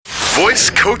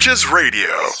Voice Coaches Radio.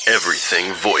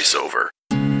 Everything voiceover.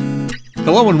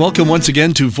 Hello and welcome once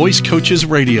again to Voice Coaches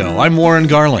Radio. I'm Warren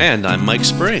Garland. And I'm Mike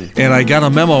Spring. And I got a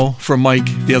memo from Mike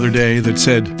the other day that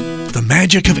said, the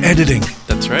magic of editing.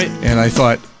 That's right. And I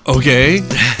thought, okay,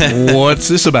 what's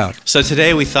this about? So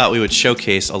today we thought we would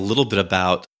showcase a little bit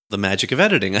about the magic of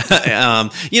editing.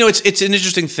 It's an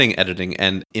interesting thing, editing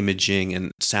and imaging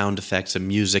and sound effects and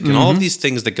music and all of these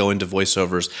things that go into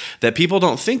voiceovers that people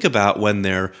don't think about when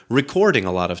they're recording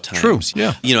a lot of times. True,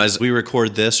 yeah. As we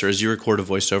record this or as you record a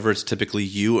voiceover, it's typically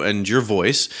you and your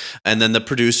voice and then the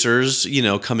producers,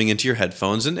 coming into your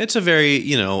headphones. And it's a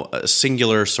very, a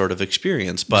singular sort of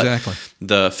experience. But exactly.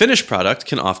 The finished product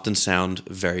can often sound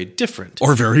very different.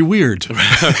 Or very weird.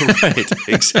 Right,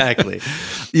 exactly.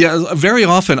 Yeah, very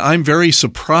often I'm very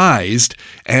surprised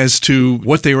as to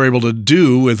what they were able to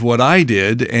do with what I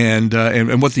did and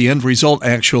what the end result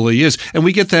actually is. And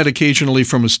we get that occasionally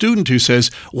from a student who says,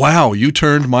 wow, you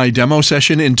turned my demo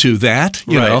session into that,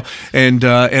 you know. And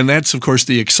that's, of course,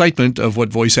 the excitement of what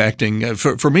voice acting,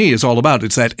 for me, is all about.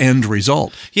 It's that end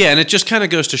result. Yeah, and it just kind of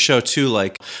goes to show, too,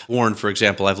 like, Warren, for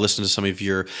example, I've listened to some of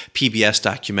your PBS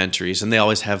documentaries, and they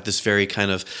always have this very kind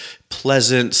of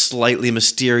pleasant, slightly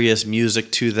mysterious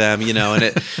music to them, and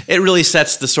it really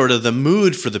sets the sort of the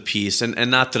mood for the piece.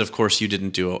 And not that, of course, you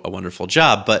didn't do a wonderful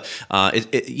job, but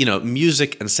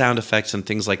music and sound effects and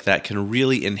things like that can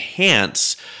really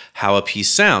enhance how a piece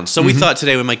sounds. So we thought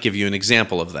today we might give you an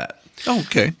example of that. Oh,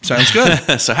 okay. Sounds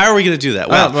good. So how are we going to do that?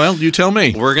 Well, you tell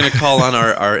me. We're going to call on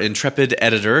our intrepid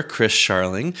editor, Chris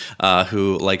Sharling,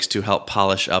 who likes to help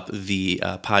polish up the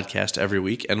podcast every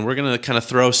week. And we're going to kind of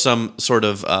throw some sort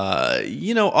of,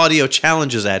 audio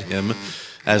challenges at him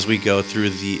as we go through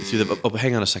the. Oh,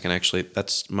 hang on a second. Actually,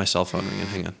 that's my cell phone ringing.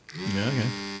 Hang on. Yeah, okay.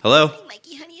 Hello? Hey,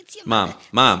 Mikey, honey, it's your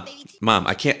Mom.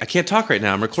 I can't talk right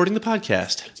now. I'm recording the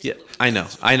podcast. Yeah, I know.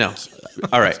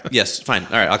 All right. Yes, fine.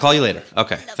 All right. I'll call you later.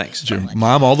 Okay. Thanks. Your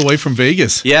mom all the way from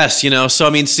Vegas. Yes. So I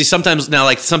mean, see, sometimes now,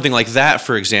 like something like that,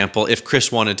 for example, if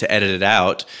Chris wanted to edit it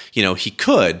out, he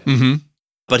could. Mm-hmm.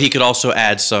 But he could also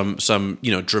add some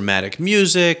dramatic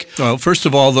music. Well, first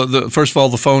of all,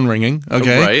 the phone ringing.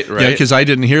 Okay, right. Yeah, because I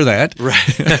didn't hear that.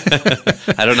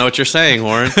 Right. I don't know what you're saying,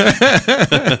 Warren.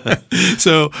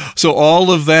 So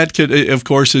all of that could, of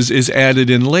course, is added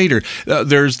in later.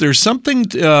 There's something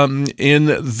in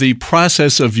the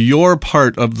process of your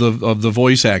part of the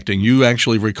voice acting, you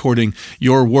actually recording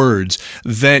your words,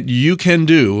 that you can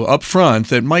do up front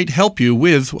that might help you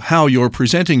with how you're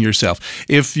presenting yourself.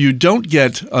 If you don't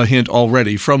get a hint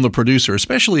already from the producer,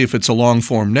 especially if it's a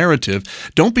long-form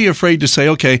narrative, don't be afraid to say,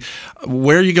 okay,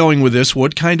 where are you going with this?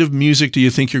 What kind of music do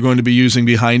you think you're going to be using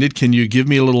behind it? Can you give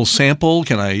me a little sample?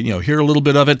 Can I hear a little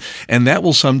bit of it? And that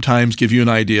will sometimes give you an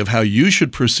idea of how you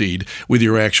should proceed with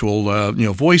your actual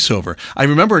voiceover. I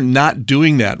remember not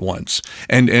doing that once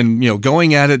and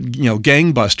going at it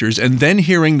gangbusters and then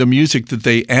hearing the music that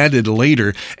they added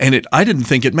later, and I didn't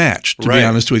think it matched, to be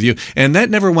honest with you. And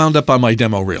that never wound up on my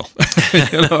demo reel.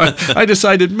 I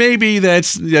decided maybe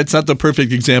that's not the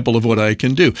perfect example of what I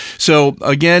can do. So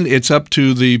again, it's up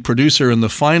to the producer in the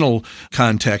final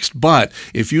context. But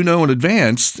if you know in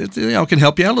advance, it can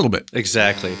help you out a little bit.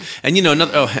 Exactly. And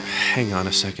another. Oh, hang on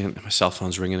a second. My cell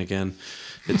phone's ringing again.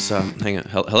 It's hang on.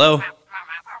 Hello.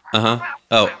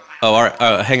 Oh, all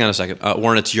right. Hang on a second.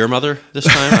 Warren, it's your mother this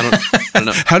time? I don't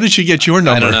know. How did she get your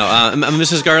number? I don't know.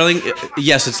 Mrs. Garling,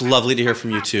 yes, it's lovely to hear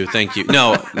from you too. Thank you.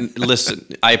 No, listen,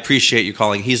 I appreciate you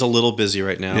calling. He's a little busy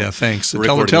right now. Yeah, thanks.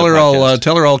 Tell her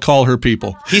I'll call her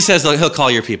people. He says he'll call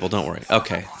your people. Don't worry.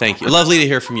 Okay, thank you. Lovely to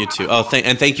hear from you too. Oh,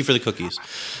 and thank you for the cookies.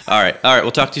 All right.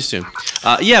 We'll talk to you soon.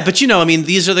 But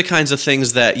these are the kinds of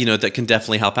things that that can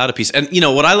definitely help out a piece. And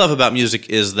what I love about music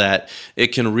is that it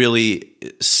can really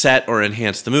set or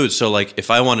enhance the mood. So like if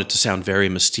I wanted to sound very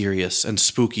mysterious and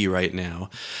spooky right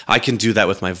now, I can do that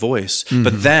with my voice. Mm-hmm.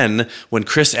 But then when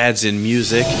Chris adds in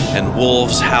music and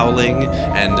wolves howling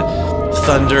and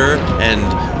thunder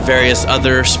and various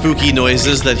other spooky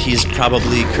noises that he's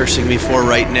probably cursing me for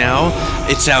right now,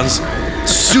 it sounds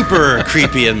super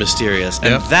creepy and mysterious,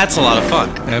 and that's a lot of fun.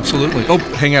 Absolutely. Oh,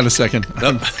 hang on a second.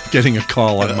 I'm getting a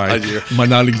call on my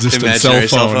non-existent cell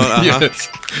phone.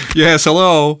 Yes,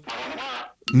 hello.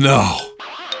 No.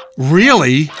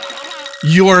 Really?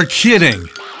 You're kidding.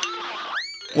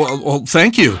 Well,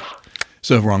 thank you. It's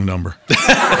the wrong number.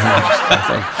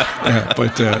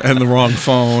 And the wrong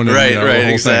phone. And, Right, the right,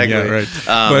 whole exactly.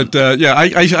 Thing. Yeah,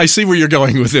 right. I see where you're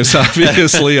going with this.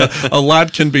 Obviously, a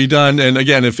lot can be done. And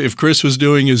again, if Chris was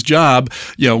doing his job,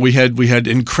 we had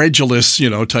incredulous,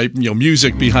 type,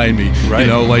 music behind me, right.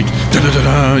 Like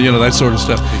da-da-da-da, that sort of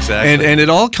stuff. Exactly. And it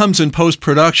all comes in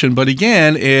post-production. But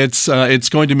again, it's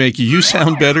going to make you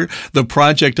sound better. The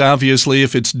project, obviously,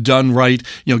 if it's done right,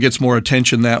 gets more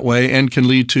attention that way and can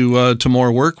lead to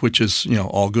more work, which is,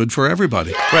 all good for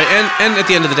everybody. Right, and at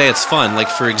the end of the day, it's fun. Like,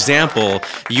 for example,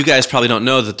 you guys probably don't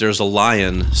know that there's a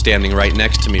lion standing right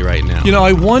next to me right now.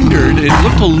 I wondered. It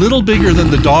looked a little bigger than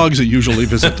the dogs that usually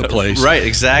visit the place. Right,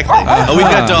 exactly. We've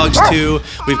got dogs, too.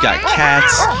 We've got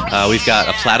cats. We've got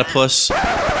a platypus.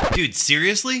 Dude,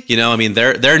 seriously?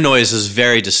 Their noise is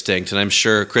very distinct, and I'm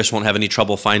sure Chris won't have any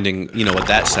trouble finding, what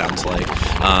that sounds like.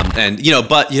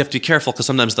 But you have to be careful because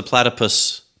sometimes the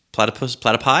platypi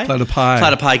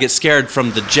get scared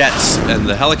from the jets and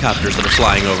the helicopters that are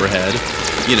flying overhead.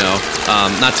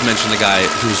 Not to mention the guy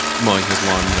who's mowing his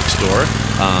lawn next door.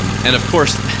 And of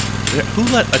course, who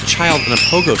let a child in a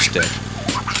pogo stick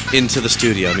into the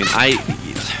studio?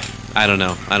 I don't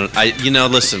know.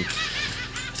 Listen. I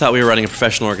thought we were running a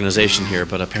professional organization here,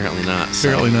 but apparently not.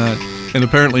 Apparently not. And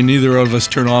apparently neither of us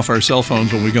turn off our cell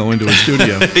phones when we go into a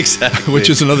studio. Exactly. Which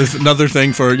is another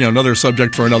thing for, another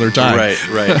subject for another time. Right,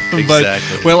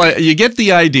 exactly. But, you get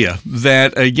the idea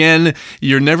that, again,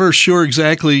 you're never sure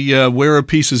exactly where a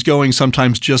piece is going,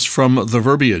 sometimes just from the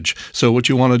verbiage. So what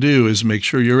you want to do is make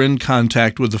sure you're in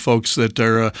contact with the folks that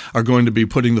are going to be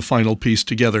putting the final piece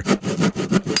together.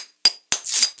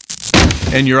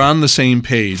 And you're on the same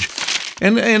page.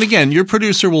 And again, your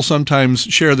producer will sometimes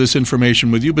share this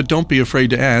information with you, but don't be afraid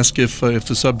to ask if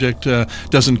the subject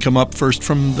doesn't come up first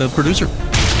from the producer.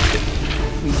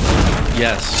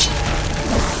 Yes.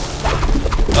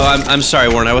 Oh, I'm sorry,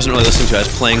 Warren. I wasn't really listening to you. I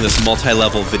was playing this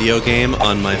multi-level video game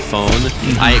on my phone.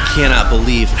 Mm-hmm. I cannot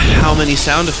believe how many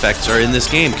sound effects are in this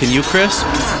game. Can you, Chris?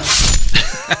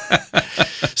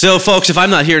 So, folks, if I'm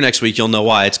not here next week, you'll know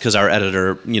why. It's because our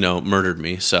editor, murdered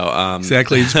me. So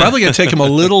exactly. It's probably going to take him a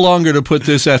little longer to put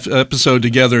this episode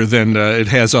together than it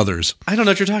has others. I don't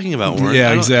know what you're talking about, Warren.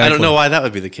 Yeah, exactly. I don't know why that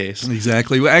would be the case.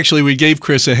 Exactly. Well, actually, we gave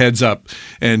Chris a heads up,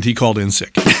 and he called in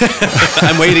sick.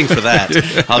 I'm waiting for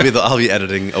that. I'll be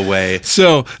editing away.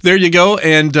 So there you go.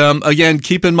 And again,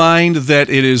 keep in mind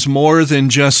that it is more than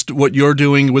just what you're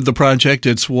doing with the project.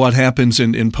 It's what happens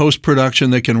in post-production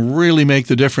that can really make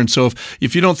the difference. So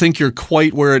if you don't think you're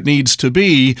quite where it needs to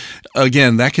be,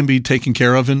 again, that can be taken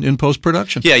care of in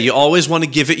post-production. Yeah, you always want to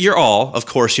give it your all. Of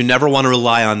course, you never want to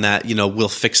rely on that, we'll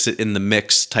fix it in the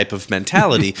mix type of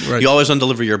mentality. Right. You always want to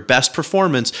deliver your best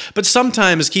performance. But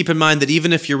sometimes keep in mind that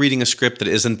even if you're reading a script that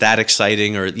isn't that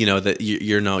exciting or, that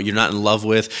you're not in love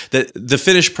with, that the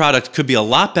finished product could be a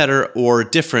lot better or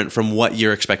different from what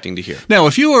you're expecting to hear. Now,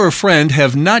 if you or a friend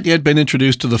have not yet been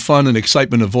introduced to the fun and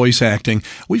excitement of voice acting,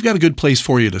 we've got a good place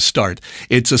for you to start.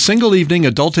 It's a single-evening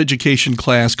adult education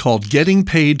class called Getting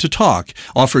Paid to Talk,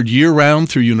 offered year-round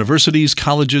through universities,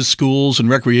 colleges, schools, and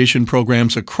recreation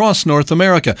programs across North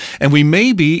America. And we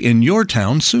may be in your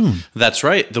town soon. That's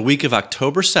right. The week of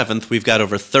October 7th, we've got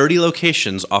over 30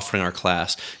 locations offering our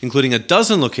class, including a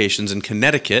dozen locations in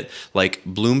Connecticut, like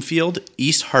Bloomfield,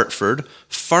 East Hartford,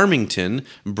 Farmington,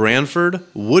 Branford,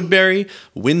 Woodbury,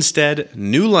 Winstead,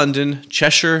 New London,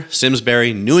 Cheshire,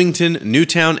 Simsbury, Newington,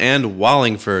 Newtown, and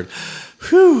Wallingford.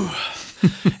 Whew.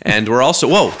 And we're also,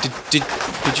 whoa, did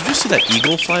you just see that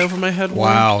eagle fly over my head?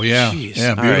 Wow, yeah. Jeez.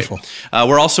 Yeah, beautiful. Right.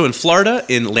 We're also in Florida,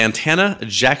 in Lantana,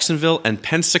 Jacksonville, and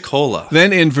Pensacola.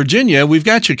 Then in Virginia, we've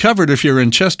got you covered if you're in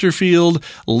Chesterfield,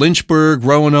 Lynchburg,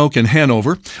 Roanoke, and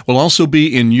Hanover. We'll also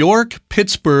be in York,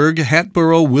 Pittsburgh,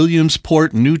 Hatboro,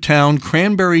 Williamsport, Newtown,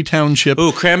 Cranberry Township.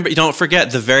 Ooh, Cranberry! Don't forget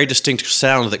the very distinct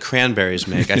sound that cranberries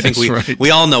make. I think right.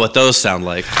 we all know what those sound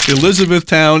like.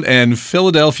 Elizabethtown and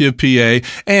Philadelphia, PA,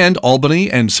 and Albany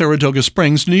and Saratoga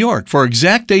Springs, New York. For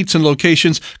exact dates and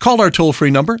locations, call our toll-free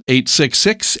number,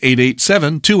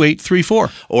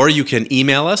 866-887-2834. Or you can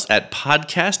email us at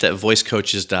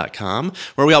podcast@voicecoaches.com,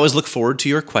 where we always look forward to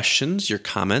your questions, your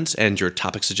comments, and your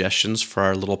topic suggestions for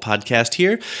our little podcast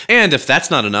here. And if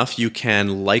that's not enough, you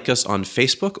can like us on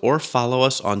Facebook or follow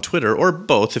us on Twitter, or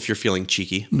both if you're feeling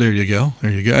cheeky. There you go.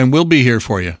 And we'll be here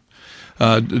for you.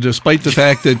 Despite the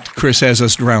fact that Chris has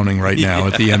us drowning right now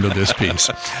at the end of this piece.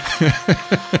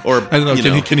 Or I don't know,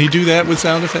 can he do that with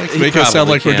sound effects? Make us sound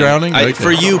like we're drowning?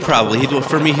 For you, probably.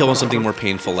 For me, he'll want something more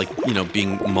painful, like,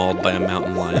 being mauled by a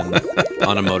mountain lion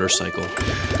on a motorcycle.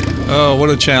 Oh, what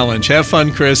a challenge. Have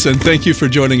fun, Chris, and thank you for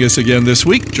joining us again this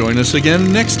week. Join us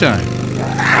again next time.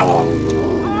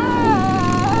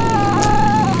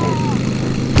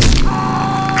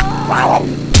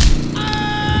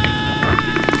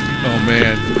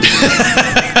 man.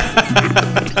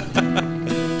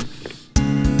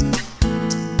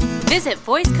 Visit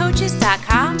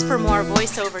voicecoaches.com for more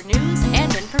voiceover news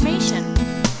and information.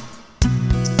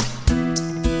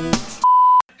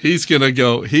 He's going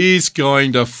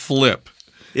to flip.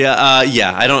 Yeah,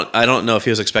 I don't know if he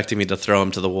was expecting me to throw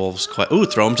him to the wolves.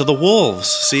 Throw him to the wolves.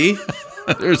 See?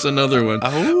 There's another one.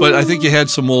 Oh. But I think you had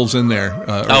some wolves in there.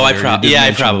 I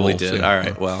probably wolves, did. yeah. All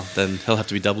right. Well, then he'll have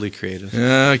to be doubly creative.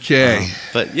 Okay.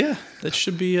 But yeah, that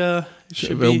should be.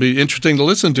 It'll be interesting to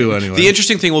listen to anyway. The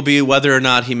interesting thing will be whether or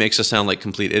not he makes us sound like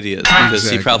complete idiots, because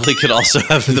he probably could also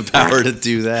have the power to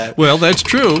do that. Well, that's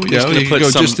true. Yeah, you could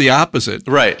go just the opposite.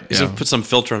 Right. He's going to put some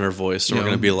filter on our voice, so we're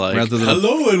going to be like, rather than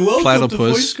hello and welcome platypus, to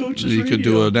Voice Coaches you could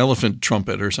Radio. do an elephant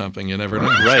trumpet or something. You never know.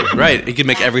 Right. He could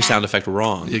make every sound effect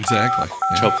wrong. Exactly.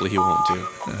 Which hopefully he won't do.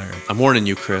 All right. I'm warning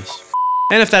you, Chris.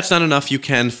 And if that's not enough, you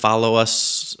can follow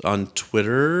us on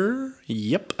Twitter.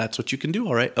 Yep, that's what you can do.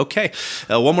 All right. Okay.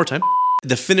 One more time.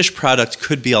 The finished product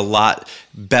could be a lot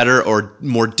better or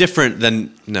more different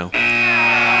than no.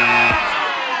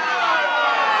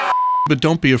 But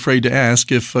don't be afraid to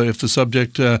ask if the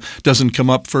subject doesn't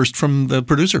come up first from the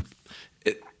producer.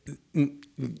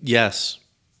 Yes.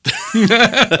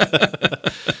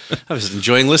 I was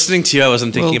enjoying listening to you. I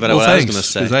wasn't thinking about what I was going to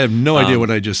say. Because I have no idea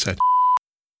what I just said.